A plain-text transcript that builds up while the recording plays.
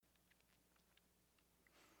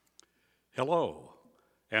Hello,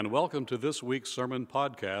 and welcome to this week's sermon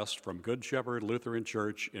podcast from Good Shepherd Lutheran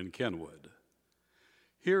Church in Kenwood.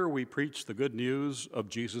 Here we preach the good news of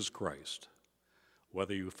Jesus Christ.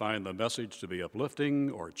 Whether you find the message to be uplifting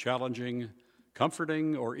or challenging,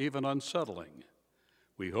 comforting or even unsettling,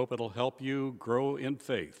 we hope it'll help you grow in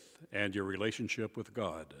faith and your relationship with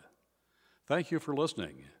God. Thank you for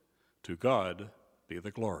listening. To God be the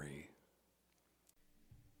glory.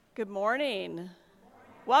 Good morning.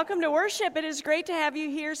 Welcome to worship. It is great to have you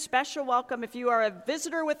here. Special welcome if you are a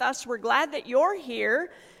visitor with us. We're glad that you're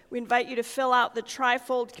here. We invite you to fill out the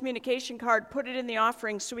trifold communication card, put it in the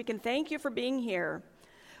offering so we can thank you for being here.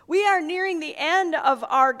 We are nearing the end of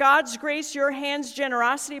our God's Grace, Your Hands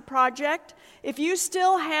Generosity project. If you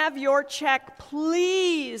still have your check,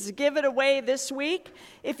 please give it away this week.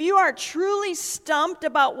 If you are truly stumped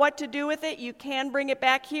about what to do with it, you can bring it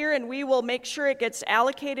back here and we will make sure it gets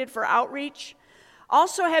allocated for outreach.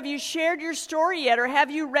 Also, have you shared your story yet, or have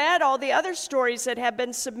you read all the other stories that have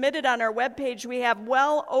been submitted on our webpage? We have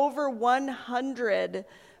well over 100,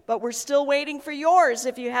 but we're still waiting for yours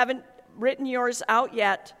if you haven't written yours out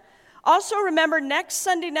yet. Also, remember, next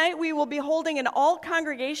Sunday night we will be holding an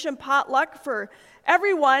all-congregation potluck for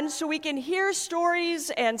everyone so we can hear stories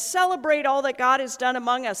and celebrate all that God has done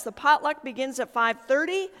among us. The potluck begins at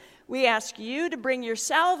 5:30. We ask you to bring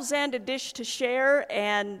yourselves and a dish to share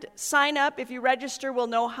and sign up. If you register, we'll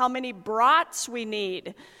know how many brats we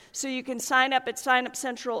need. So you can sign up at Sign Up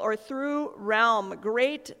Central or through Realm.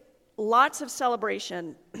 Great, lots of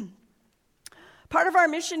celebration. Part of our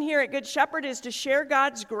mission here at Good Shepherd is to share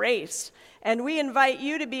God's grace, and we invite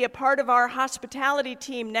you to be a part of our hospitality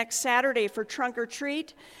team next Saturday for Trunk or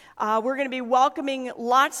Treat. We're going to be welcoming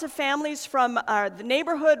lots of families from the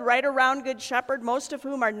neighborhood right around Good Shepherd, most of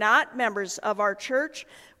whom are not members of our church.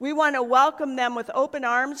 We want to welcome them with open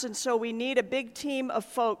arms, and so we need a big team of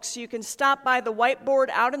folks. You can stop by the whiteboard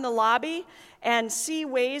out in the lobby and see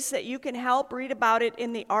ways that you can help. Read about it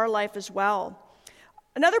in the Our Life as well.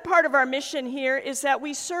 Another part of our mission here is that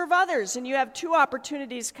we serve others, and you have two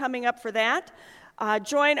opportunities coming up for that.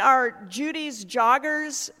 Join our Judy's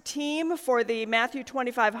Joggers team for the Matthew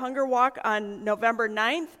 25 Hunger Walk on November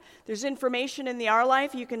 9th. There's information in the Our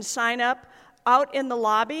Life. You can sign up out in the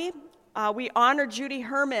lobby. We honor Judy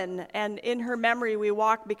Herman, and in her memory we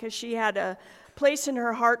walk because she had a place in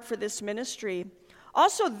her heart for this ministry.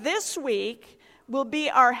 Also this week will be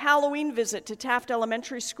our Halloween visit to Taft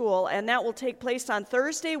Elementary School, and that will take place on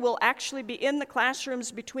Thursday. We'll actually be in the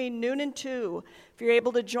classrooms between noon and 2. If you're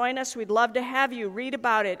able to join us, we'd love to have you. Read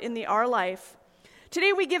about it in the Our Life.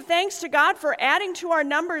 Today we give thanks to God for adding to our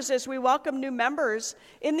numbers as we welcome new members.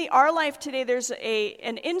 In the Our Life today, there's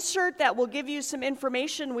an insert that will give you some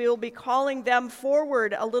information. We will be calling them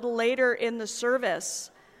forward a little later in the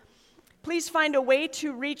service. Please find a way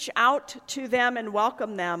to reach out to them and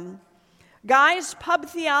welcome them. Guys, Pub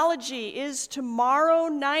Theology is tomorrow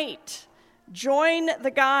night. Join the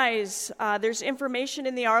guys. There's information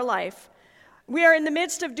in the Our Life. We are in the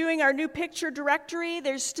midst of doing our new picture directory.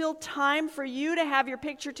 There's still time for you to have your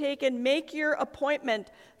picture taken. Make your appointment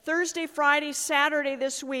Thursday, Friday, Saturday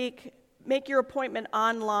this week. Make your appointment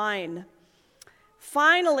online.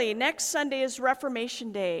 Finally, next Sunday is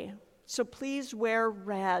Reformation Day, so please wear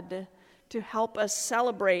red to help us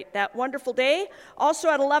celebrate that wonderful day. Also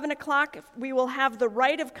at 11 o'clock, we will have the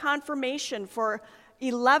rite of confirmation for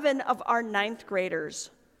 11 of our 9th graders.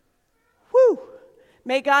 Whew!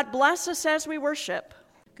 May God bless us as we worship.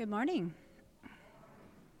 Good morning.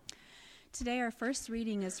 Today our first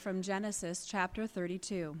reading is from Genesis chapter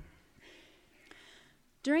 32.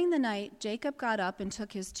 During the night, Jacob got up and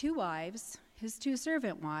took his 2 wives, his 2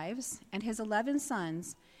 servant wives, and his 11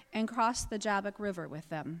 sons, and crossed the Jabbok River with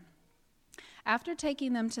them. After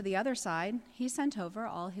taking them to the other side, he sent over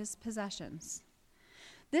all his possessions.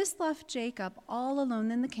 This left Jacob all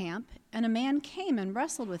alone in the camp, and a man came and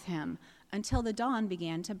wrestled with him until the dawn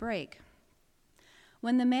began to break.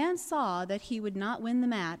 When the man saw that he would not win the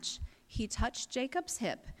match, he touched Jacob's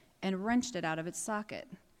hip and wrenched it out of its socket.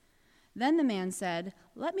 Then the man said,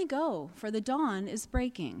 "Let me go, for the dawn is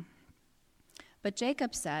breaking." But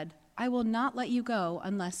Jacob said, "I will not let you go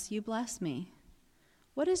unless you bless me."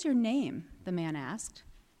 "What is your name?" the man asked.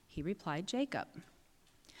 He replied, "Jacob."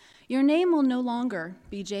 "Your name will no longer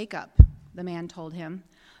be Jacob," the man told him.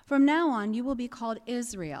 "From now on you will be called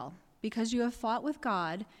Israel, because you have fought with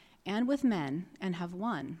God and with men and have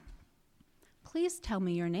won." "Please tell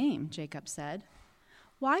me your name," Jacob said.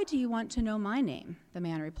 "Why do you want to know my name?" the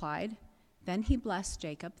man replied. Then he blessed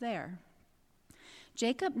Jacob there.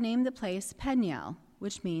 Jacob named the place Peniel,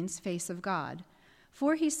 which means face of God.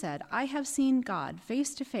 For he said, "I have seen God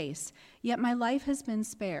face to face, yet my life has been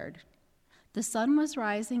spared." The sun was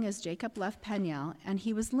rising as Jacob left Peniel, and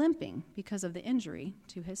he was limping because of the injury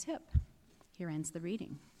to his hip. Here ends the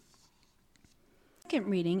reading. The second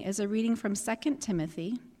reading is a reading from 2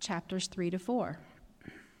 Timothy, chapters 3-4.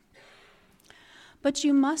 But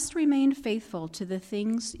you must remain faithful to the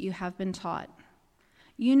things you have been taught.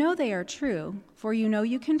 You know they are true, for you know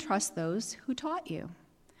you can trust those who taught you.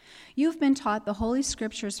 You've been taught the Holy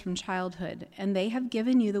Scriptures from childhood, and they have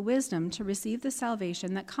given you the wisdom to receive the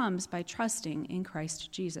salvation that comes by trusting in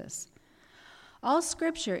Christ Jesus. All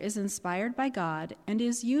Scripture is inspired by God and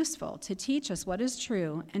is useful to teach us what is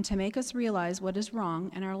true and to make us realize what is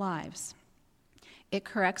wrong in our lives. It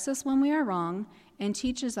corrects us when we are wrong and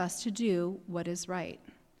teaches us to do what is right.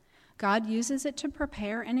 God uses it to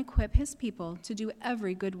prepare and equip his people to do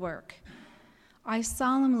every good work. I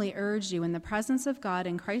solemnly urge you in the presence of God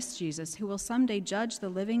in Christ Jesus, who will someday judge the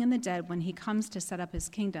living and the dead when he comes to set up his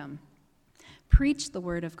kingdom. Preach the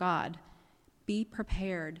word of God. Be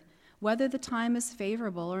prepared, whether the time is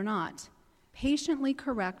favorable or not. Patiently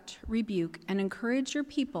correct, rebuke, and encourage your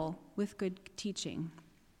people with good teaching.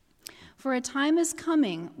 For a time is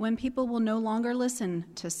coming when people will no longer listen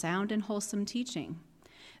to sound and wholesome teaching.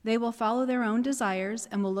 They will follow their own desires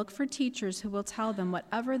and will look for teachers who will tell them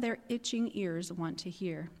whatever their itching ears want to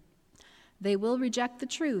hear. They will reject the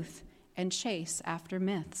truth and chase after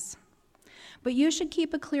myths. But you should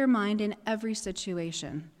keep a clear mind in every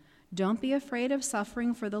situation. Don't be afraid of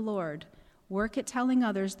suffering for the Lord. Work at telling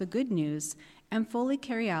others the good news and fully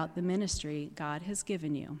carry out the ministry God has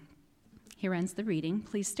given you. Here ends the reading.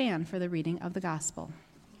 Please stand for the reading of the gospel.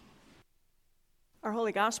 Our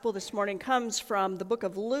Holy Gospel this morning comes from the book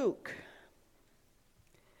of Luke.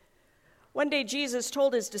 One day Jesus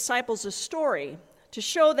told his disciples a story to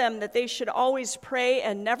show them that they should always pray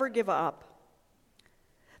and never give up.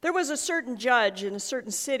 There was a certain judge in a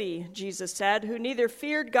certain city, Jesus said, who neither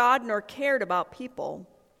feared God nor cared about people.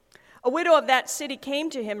 A widow of that city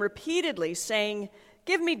came to him repeatedly, saying,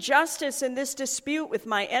 "Give me justice in this dispute with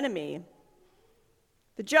my enemy."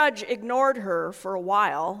 The judge ignored her for a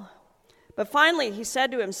while. But finally, he said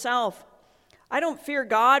to himself, "I don't fear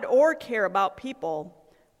God or care about people,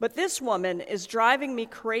 but this woman is driving me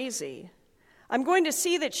crazy. I'm going to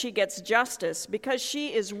see that she gets justice because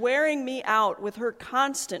she is wearing me out with her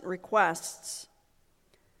constant requests."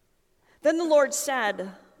 Then the Lord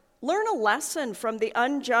said, "Learn a lesson from the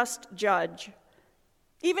unjust judge.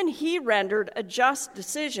 Even he rendered a just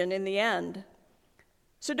decision in the end.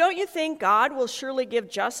 So don't you think God will surely give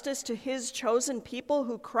justice to his chosen people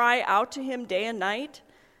who cry out to him day and night?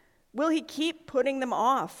 Will he keep putting them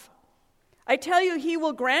off? I tell you, he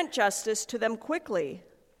will grant justice to them quickly.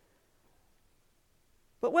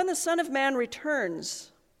 But when the Son of Man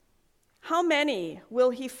returns, how many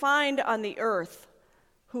will he find on the earth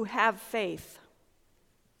who have faith?"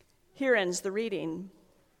 Here ends the reading.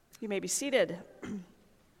 You may be seated.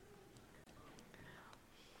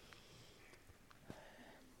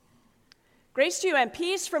 Grace to you and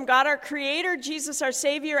peace from God our Creator, Jesus our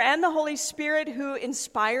Savior, and the Holy Spirit who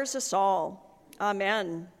inspires us all.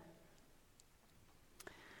 Amen.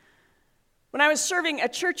 When I was serving a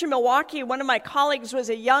church in Milwaukee, one of my colleagues was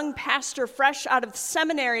a young pastor fresh out of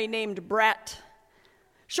seminary named Brett.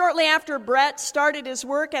 Shortly after Brett started his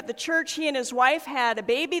work at the church, he and his wife had a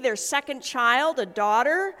baby, their second child, a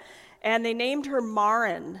daughter, and they named her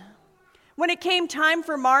Marin. When it came time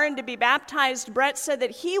for Marin to be baptized, Brett said that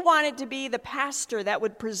he wanted to be the pastor that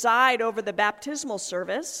would preside over the baptismal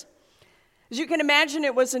service. As you can imagine,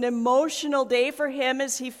 it was an emotional day for him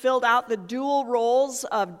as he filled out the dual roles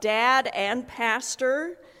of dad and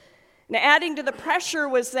pastor. And adding to the pressure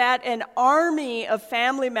was that an army of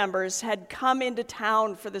family members had come into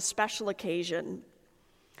town for the special occasion.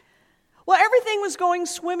 Well, everything was going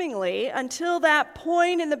swimmingly until that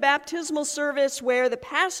point in the baptismal service where the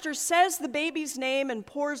pastor says the baby's name and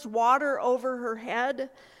pours water over her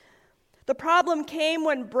head. The problem came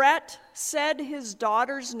when Brett said his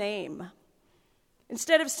daughter's name.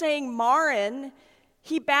 Instead of saying Marin,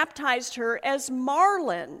 he baptized her as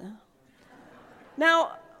Marlin.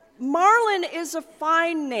 Now, Marlin is a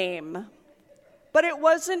fine name, but it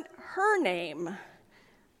wasn't her name.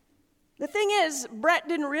 The thing is, Brett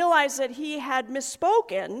didn't realize that he had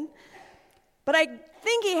misspoken, but I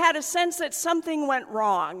think he had a sense that something went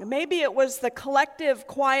wrong. Maybe it was the collective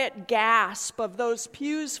quiet gasp of those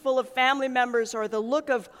pews full of family members or the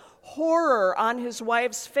look of horror on his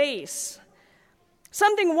wife's face.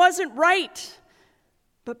 Something wasn't right,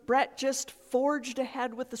 but Brett just forged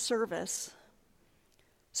ahead with the service.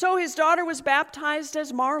 So his daughter was baptized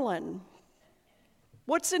as Marlin.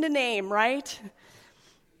 What's in a name, right?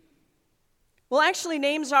 Well, actually,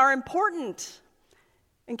 names are important.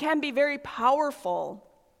 and can be very powerful.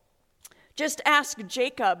 Just ask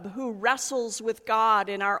Jacob, who wrestles with God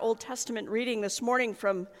in our Old Testament reading this morning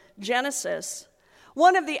from Genesis.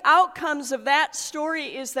 One of the outcomes of that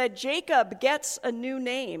story is that Jacob gets a new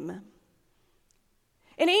name.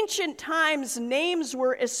 In ancient times, names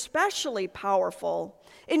were especially powerful.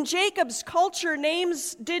 In Jacob's culture,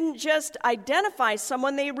 names didn't just identify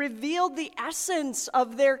someone, they revealed the essence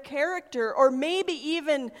of their character, or maybe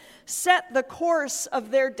even set the course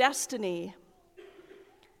of their destiny.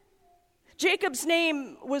 Jacob's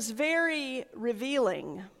name was very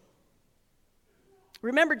revealing.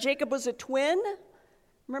 Remember, Jacob was a twin.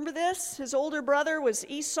 Remember this? His older brother was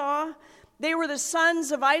Esau. They were the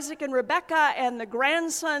sons of Isaac and Rebekah and the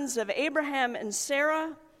grandsons of Abraham and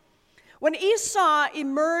Sarah. When Esau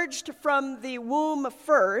emerged from the womb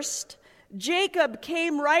first, Jacob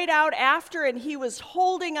came right out after, and he was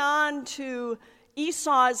holding on to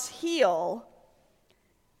Esau's heel.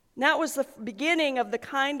 And that was the beginning of the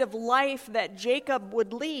kind of life that Jacob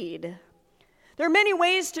would lead. There are many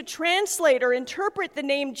ways to translate or interpret the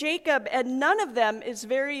name Jacob, and none of them is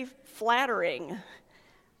very flattering.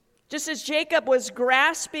 Just as Jacob was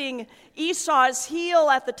grasping Esau's heel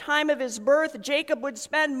at the time of his birth, Jacob would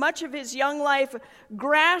spend much of his young life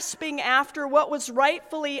grasping after what was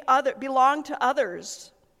rightfully belonged to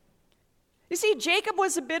others. You see, Jacob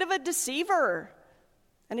was a bit of a deceiver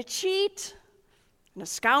and a cheat and a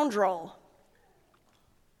scoundrel.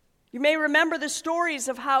 You may remember the stories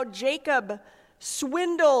of how Jacob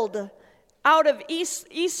swindled out of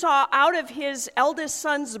Esau out of his eldest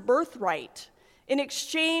son's birthright in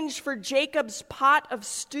exchange for Jacob's pot of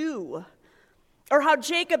stew, or how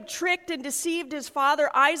Jacob tricked and deceived his father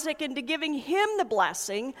Isaac into giving him the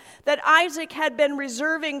blessing that Isaac had been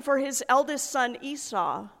reserving for his eldest son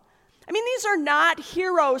Esau. I mean, these are not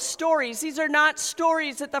hero stories. These are not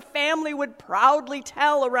stories that the family would proudly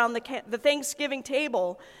tell around the Thanksgiving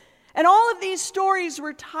table. And all of these stories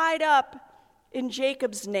were tied up in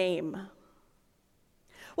Jacob's name.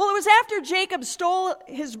 Well, it was after Jacob stole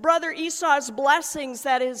his brother Esau's blessings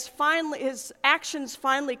that his actions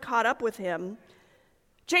finally caught up with him.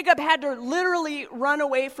 Jacob had to literally run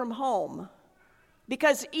away from home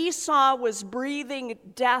because Esau was breathing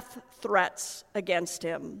death threats against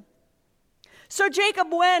him. So Jacob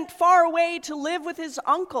went far away to live with his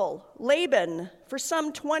uncle, Laban, for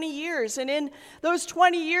some 20 years. And in those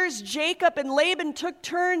 20 years, Jacob and Laban took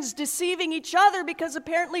turns deceiving each other because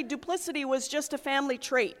apparently duplicity was just a family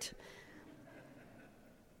trait.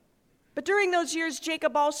 But during those years,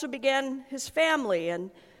 Jacob also began his family and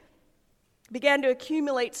began to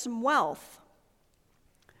accumulate some wealth.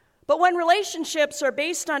 But when relationships are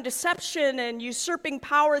based on deception and usurping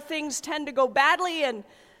power, things tend to go badly, and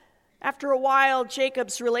after a while,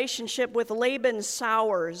 Jacob's relationship with Laban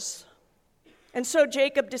sours. And so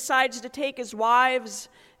Jacob decides to take his wives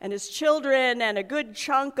and his children and a good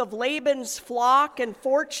chunk of Laban's flock and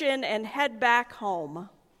fortune and head back home.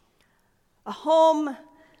 A home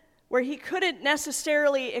where he couldn't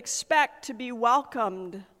necessarily expect to be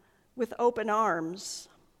welcomed with open arms.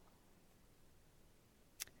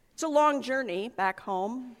 It's a long journey back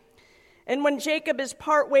home. And when Jacob is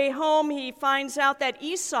partway home, he finds out that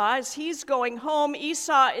Esau, as he's going home,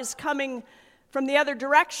 Esau is coming from the other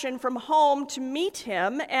direction from home to meet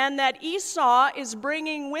him, and that Esau is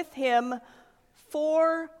bringing with him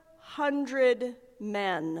 400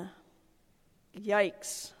 men.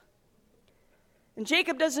 Yikes. And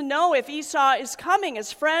Jacob doesn't know if Esau is coming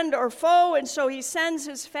as friend or foe, and so he sends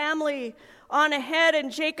his family on ahead,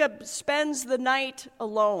 and Jacob spends the night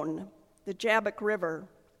alone, the Jabbok River.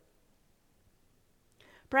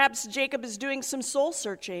 Perhaps Jacob is doing some soul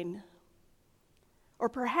searching. Or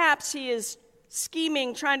perhaps he is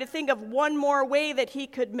scheming, trying to think of one more way that he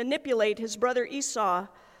could manipulate his brother Esau.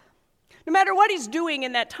 No matter what he's doing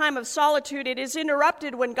in that time of solitude, it is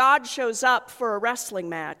interrupted when God shows up for a wrestling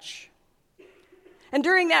match. And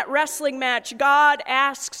during that wrestling match, God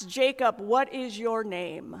asks Jacob, "What is your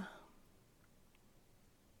name?"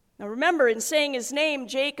 Now remember, in saying his name,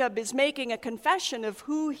 Jacob is making a confession of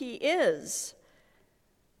who he is.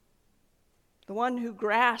 The one who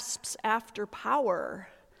grasps after power,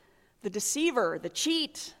 the deceiver, the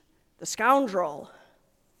cheat, the scoundrel.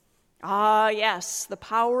 Ah, yes, the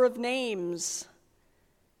power of names.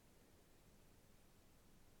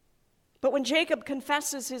 But when Jacob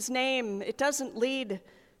confesses his name, it doesn't lead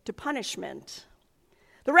to punishment.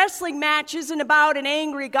 The wrestling match isn't about an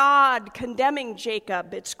angry God condemning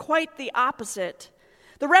Jacob. It's quite the opposite.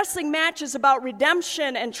 The wrestling match is about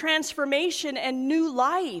redemption and transformation and new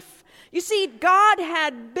life. You see, God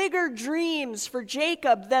had bigger dreams for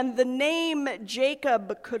Jacob than the name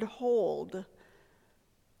Jacob could hold.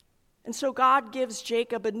 And so God gives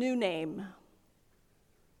Jacob a new name,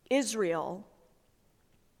 Israel.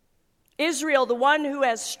 Israel, the one who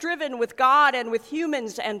has striven with God and with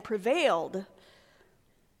humans and prevailed.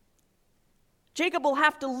 Jacob will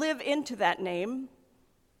have to live into that name,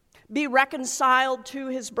 be reconciled to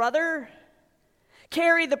his brother,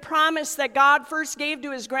 carry the promise that God first gave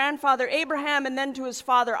to his grandfather Abraham and then to his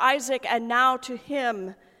father Isaac and now to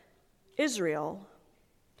him, Israel.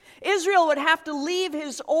 Israel would have to leave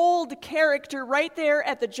his old character right there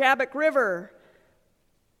at the Jabbok River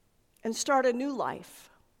and start a new life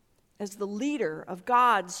as the leader of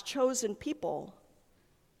God's chosen people.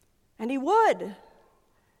 And he would.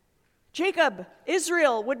 Jacob,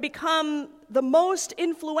 Israel, would become the most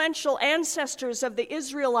influential ancestors of the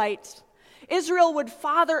Israelites. Israel would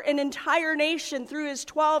father an entire nation through his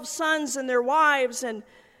 12 sons and their wives, and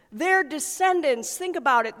their descendants, think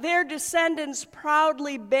about it, their descendants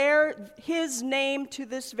proudly bear his name to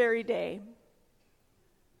this very day.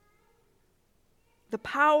 The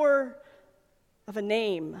power of a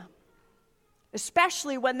name,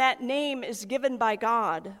 especially when that name is given by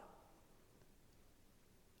God.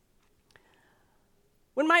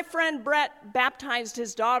 When my friend Brett baptized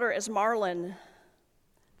his daughter as Marlon,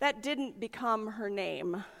 that didn't become her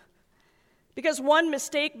name. Because one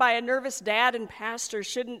mistake by a nervous dad and pastor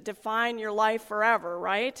shouldn't define your life forever,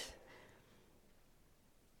 right?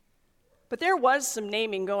 But there was some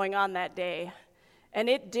naming going on that day, and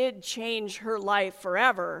it did change her life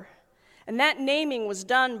forever. And that naming was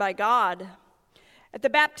done by God. At the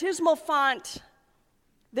baptismal font,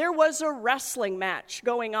 there was a wrestling match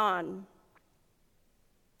going on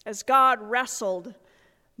as God wrestled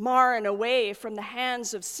Marlon away from the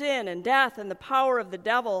hands of sin and death and the power of the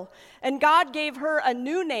devil. And God gave her a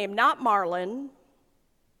new name, not Marlon,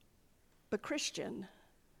 but Christian,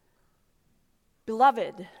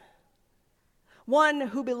 beloved, one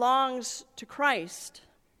who belongs to Christ.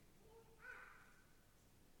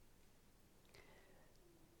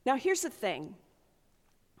 Now, here's the thing.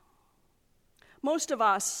 Most of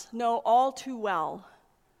us know all too well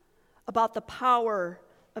about the power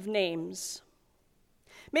of names.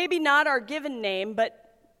 Maybe not our given name,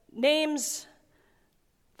 but names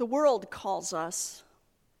the world calls us,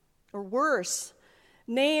 or worse,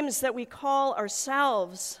 names that we call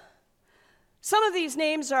ourselves. Some of these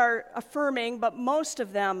names are affirming, but most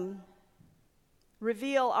of them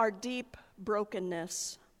reveal our deep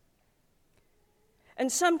brokenness. And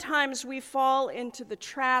sometimes we fall into the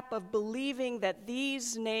trap of believing that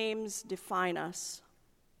these names define us.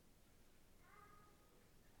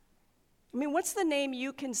 I mean, what's the name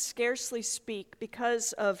you can scarcely speak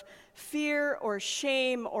because of fear or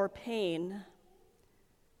shame or pain?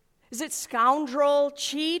 Is it scoundrel,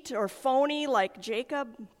 cheat, or phony like Jacob?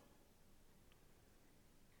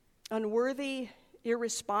 Unworthy,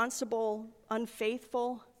 irresponsible,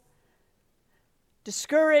 unfaithful?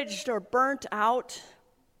 Discouraged or burnt out?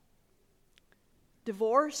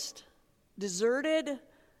 Divorced, deserted,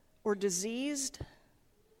 or diseased?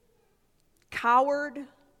 Coward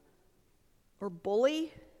or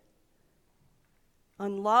bully?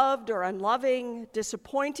 Unloved or unloving?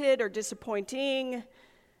 Disappointed or disappointing?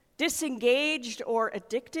 Disengaged or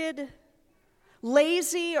addicted?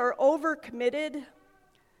 Lazy or overcommitted?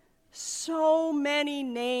 So many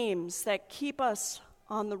names that keep us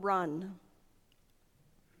on the run.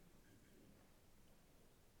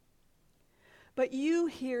 But you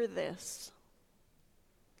hear this.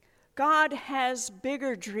 God has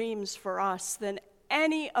bigger dreams for us than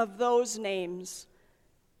any of those names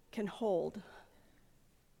can hold.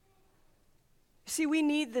 See, we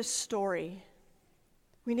need this story.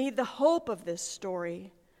 We need the hope of this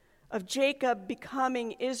story of Jacob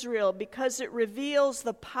becoming Israel because it reveals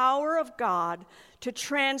the power of God to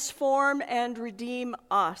transform and redeem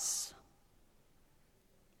us.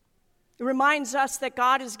 It reminds us that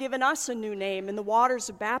God has given us a new name in the waters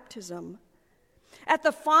of baptism. At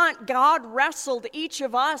the font, God wrestled each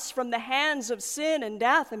of us from the hands of sin and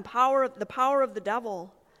death and the power of the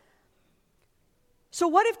devil. So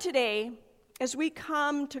what if today, as we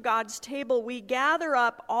come to God's table, we gather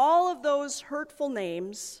up all of those hurtful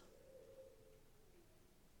names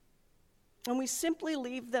and we simply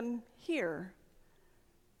leave them here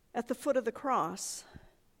at the foot of the cross?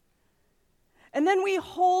 And then we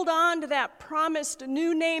hold on to that promised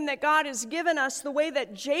new name that God has given us the way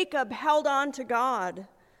that Jacob held on to God.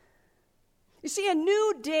 You see, a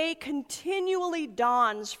new day continually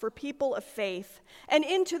dawns for people of faith. And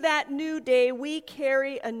into that new day, we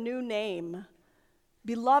carry a new name.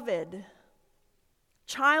 Beloved,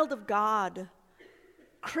 child of God,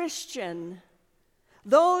 Christian,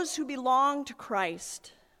 those who belong to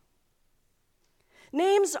Christ.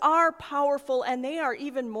 Names are powerful, and they are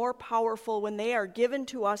even more powerful when they are given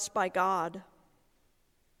to us by God.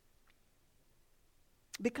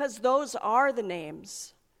 Because those are the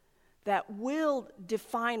names that will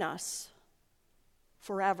define us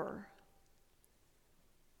forever.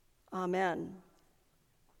 Amen.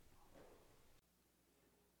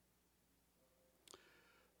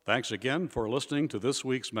 Thanks again for listening to this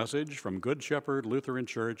week's message from Good Shepherd Lutheran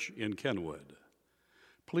Church in Kenwood.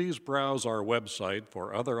 Please browse our website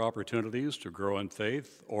for other opportunities to grow in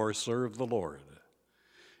faith or serve the Lord.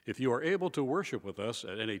 If you are able to worship with us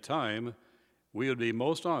at any time, we would be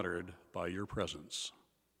most honored by your presence.